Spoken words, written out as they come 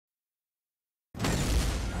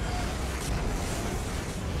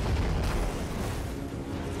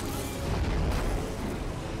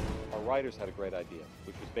writers had a great idea,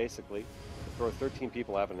 which was basically to throw 13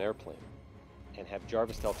 people out of an airplane and have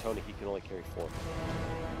Jarvis tell Tony he can only carry 4.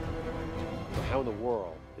 So how in the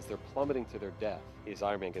world, as they're plummeting to their death, is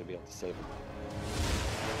Iron Man going to be able to save them?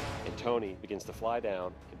 And Tony begins to fly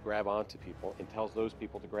down and grab onto people and tells those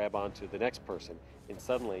people to grab onto the next person. And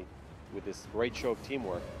suddenly, with this great show of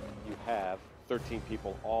teamwork, you have 13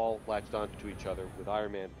 people all latched onto each other with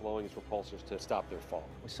Iron Man blowing his repulsors to stop their fall.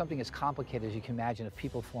 With something as complicated as you can imagine of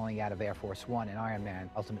people falling out of Air Force One and Iron Man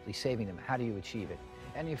ultimately saving them, how do you achieve it?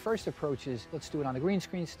 And your first approach is, let's do it on a green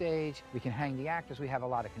screen stage. We can hang the actors. We have a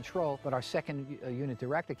lot of control. But our second unit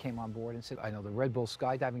director came on board and said, I know the Red Bull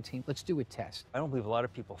skydiving team, let's do a test. I don't believe a lot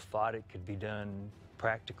of people thought it could be done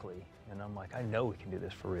practically. And I'm like, I know we can do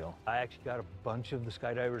this for real. I actually got a bunch of the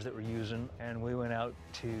skydivers that we're using, and we went out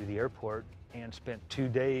to the airport and spent 2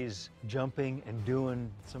 days jumping and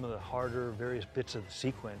doing some of the harder various bits of the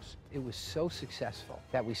sequence. It was so successful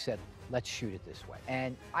that we said, let's shoot it this way.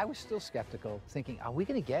 And I was still skeptical, thinking, are we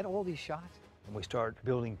going to get all these shots? And we start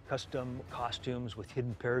building custom costumes with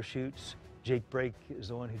hidden parachutes. Jake Brake is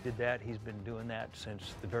the one who did that. He's been doing that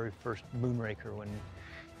since the very first Moonraker when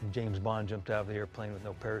James Bond jumped out of the airplane with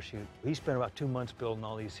no parachute. He spent about 2 months building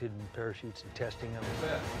all these hidden parachutes and testing them.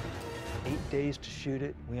 8 days to shoot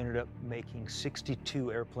it. We ended up making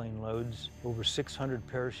 62 airplane loads, over 600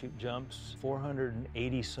 parachute jumps,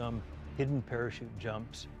 480 some hidden parachute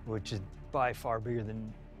jumps, which is by far bigger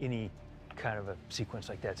than any kind of a sequence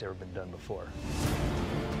like that's ever been done before.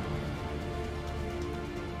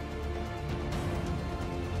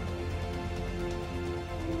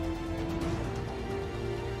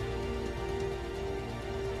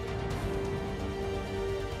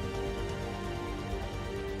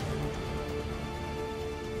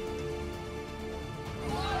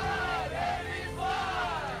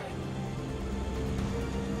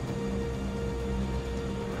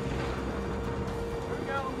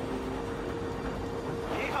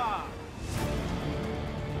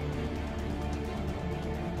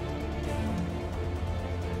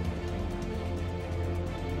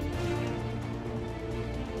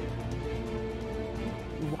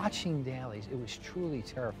 Watching dailies, it was truly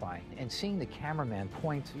terrifying. And seeing the cameraman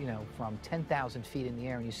point, from 10,000 feet in the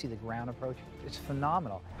air and you see the ground approach, it's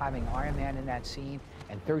phenomenal. Having Iron Man in that scene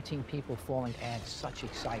and 13 people falling adds such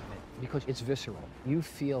excitement because it's visceral. You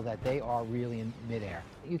feel that they are really in midair.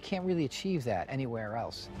 You can't really achieve that anywhere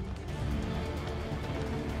else.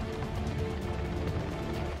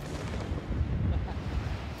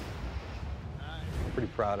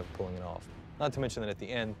 Pretty proud of pulling it off. Not to mention that at the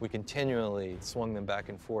end, we continually swung them back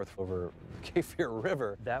and forth over the Cape Fear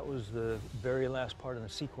River. That was the very last part of the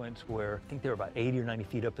sequence where I think they were about 80 or 90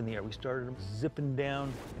 feet up in the air. We started them zipping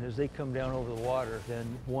down, and as they come down over the water, then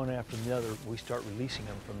one after the other, we start releasing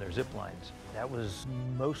them from their zip lines. That was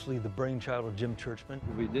mostly the brainchild of Jim Churchman.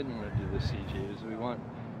 We didn't want to do the CGs. We want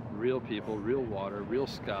real people, real water, real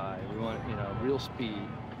sky. We want, real speed.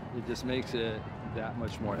 It just makes it that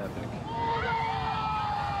much more epic.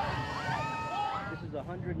 This is a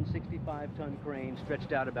 165-ton crane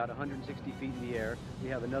stretched out about 160 feet in the air. We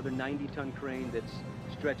have another 90-ton crane that's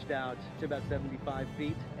stretched out to about 75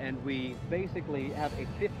 feet. And we basically have a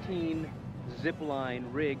 15 zip line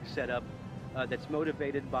rig set up that's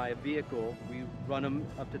motivated by a vehicle. We run them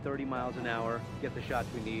up to 30 miles an hour, get the shots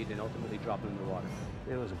we need, and ultimately drop them in the water.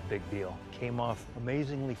 It was a big deal. Came off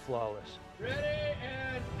amazingly flawless. Ready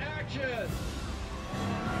and action!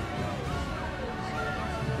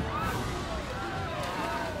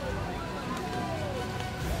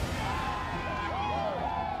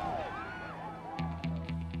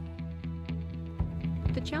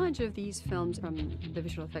 The challenge of these films from the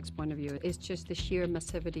visual effects point of view is just the sheer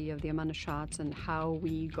massivity of the amount of shots and how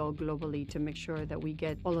we go globally to make sure that we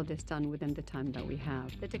get all of this done within the time that we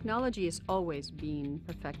have. The technology is always being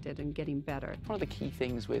perfected and getting better. One of the key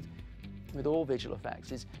things with all visual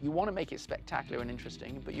effects is you want to make it spectacular and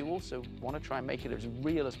interesting, but you also want to try and make it as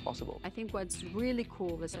real as possible. I think what's really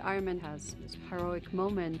cool is that Iron Man has this heroic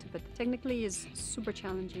moment, but technically is super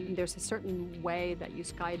challenging. There's a certain way that you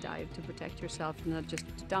skydive to protect yourself, not just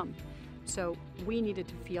to dump. So we needed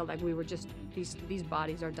to feel like we were just, these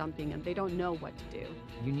bodies are dumping and they don't know what to do.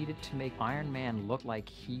 You needed to make Iron Man look like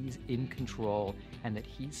he's in control and that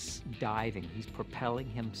he's diving, he's propelling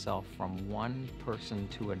himself from one person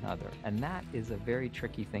to another. And that is a very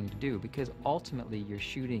tricky thing to do because ultimately you're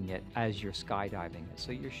shooting it as you're skydiving it.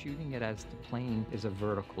 So you're shooting it as the plane is a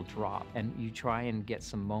vertical drop. And you try and get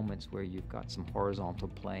some moments where you've got some horizontal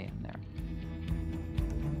play in there.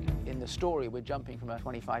 In the story, we're jumping from a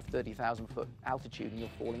 25, 30,000 foot altitude and you're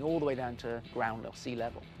falling all the way down to ground level, sea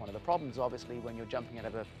level. One of the problems, obviously, when you're jumping out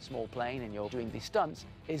of a small plane and you're doing these stunts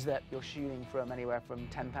is that you're shooting from anywhere from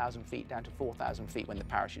 10,000 feet down to 4,000 feet when the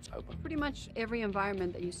parachute's open. Pretty much every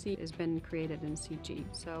environment that you see has been created in CG.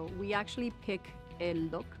 So we actually pick a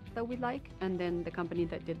look that we like, and then the company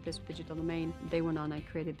that did this digital domain, they went on and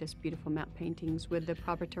created this beautiful map paintings with the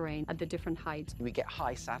proper terrain at the different heights. We get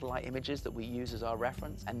high satellite images that we use as our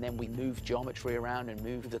reference, and then we move geometry around and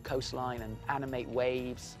move the coastline and animate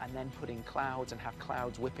waves, and then put in clouds and have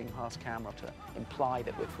clouds whipping past camera to imply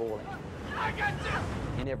that we're falling.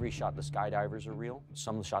 In every shot, the skydivers are real.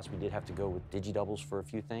 Some of the shots we did have to go with digi-doubles for a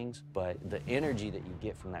few things, but the energy that you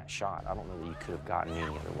get from that shot, I don't know that you could have gotten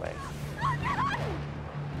any other way.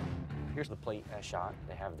 Here's the plate shot.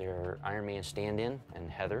 They have their Iron Man stand-in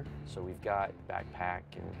and Heather. So we've got backpack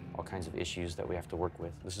and all kinds of issues that we have to work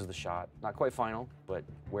with. This is the shot. Not quite final, but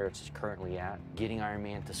where it's currently at. Getting Iron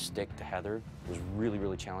Man to stick to Heather was really,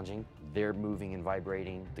 really challenging. They're moving and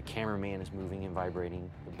vibrating. The cameraman is moving and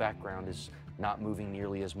vibrating. The background is not moving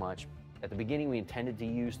nearly as much. At the beginning, we intended to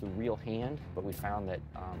use the real hand, but we found that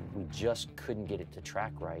we just couldn't get it to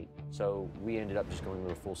track right. So we ended up just going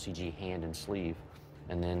with a full CG hand and sleeve.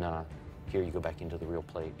 And then here you go back into the real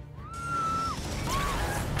plate.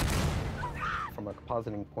 From a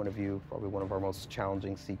compositing point of view, probably one of our most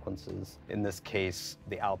challenging sequences. In this case,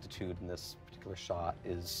 the altitude in this particular shot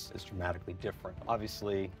is dramatically different.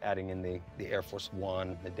 Obviously, adding in the Air Force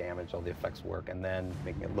One, the damage, all the effects work, and then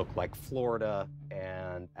making it look like Florida,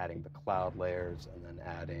 and adding the cloud layers, and then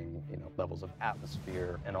adding, levels of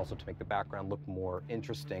atmosphere, and also to make the background look more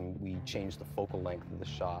interesting, we changed the focal length of the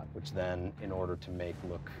shot, which then, in order to make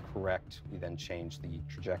look correct, we then changed the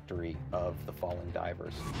trajectory of the falling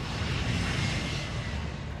divers.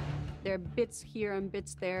 There are bits here and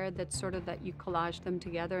bits there that you collage them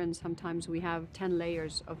together, and sometimes we have 10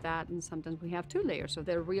 layers of that, and sometimes we have 2 layers of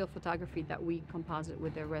the real photography that we composite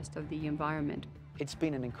with the rest of the environment. It's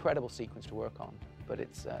been an incredible sequence to work on, but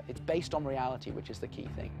it's based on reality, which is the key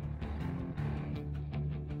thing.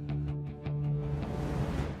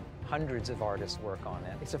 Hundreds of artists work on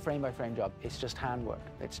it. It's a frame-by-frame job. It's just handwork.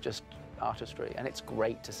 It's just artistry, and it's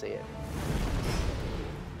great to see it.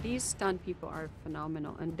 These stunt people are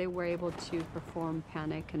phenomenal, and they were able to perform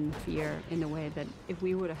panic and fear in a way that if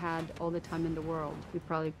we would have had all the time in the world, we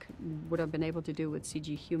probably would have been able to do with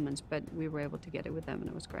CG humans, but we were able to get it with them, and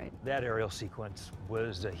it was great. That aerial sequence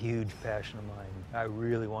was a huge passion of mine. I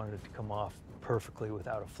really wanted it to come off perfectly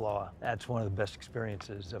without a flaw. That's one of the best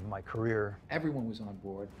experiences of my career. Everyone was on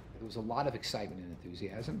board. There was a lot of excitement and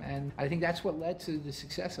enthusiasm, and I think that's what led to the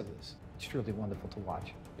success of this. It's truly wonderful to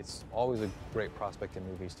watch. It's always a great prospect in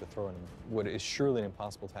movies to throw in what is surely an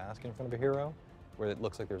impossible task in front of a hero, where it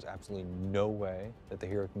looks like there's absolutely no way that the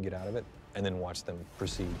hero can get out of it, and then watch them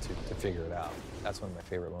proceed to figure it out. That's one of my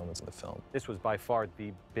favorite moments in the film. This was by far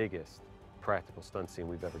the biggest practical stunt scene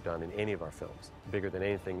we've ever done in any of our films. Bigger than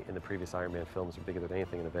anything in the previous Iron Man films, or bigger than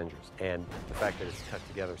anything in Avengers. And the fact that it's cut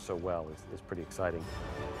together so well is pretty exciting.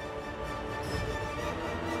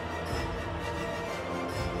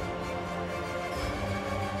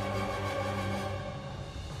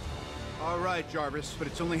 All right, Jarvis, but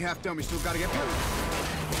it's only half done. We still gotta get through.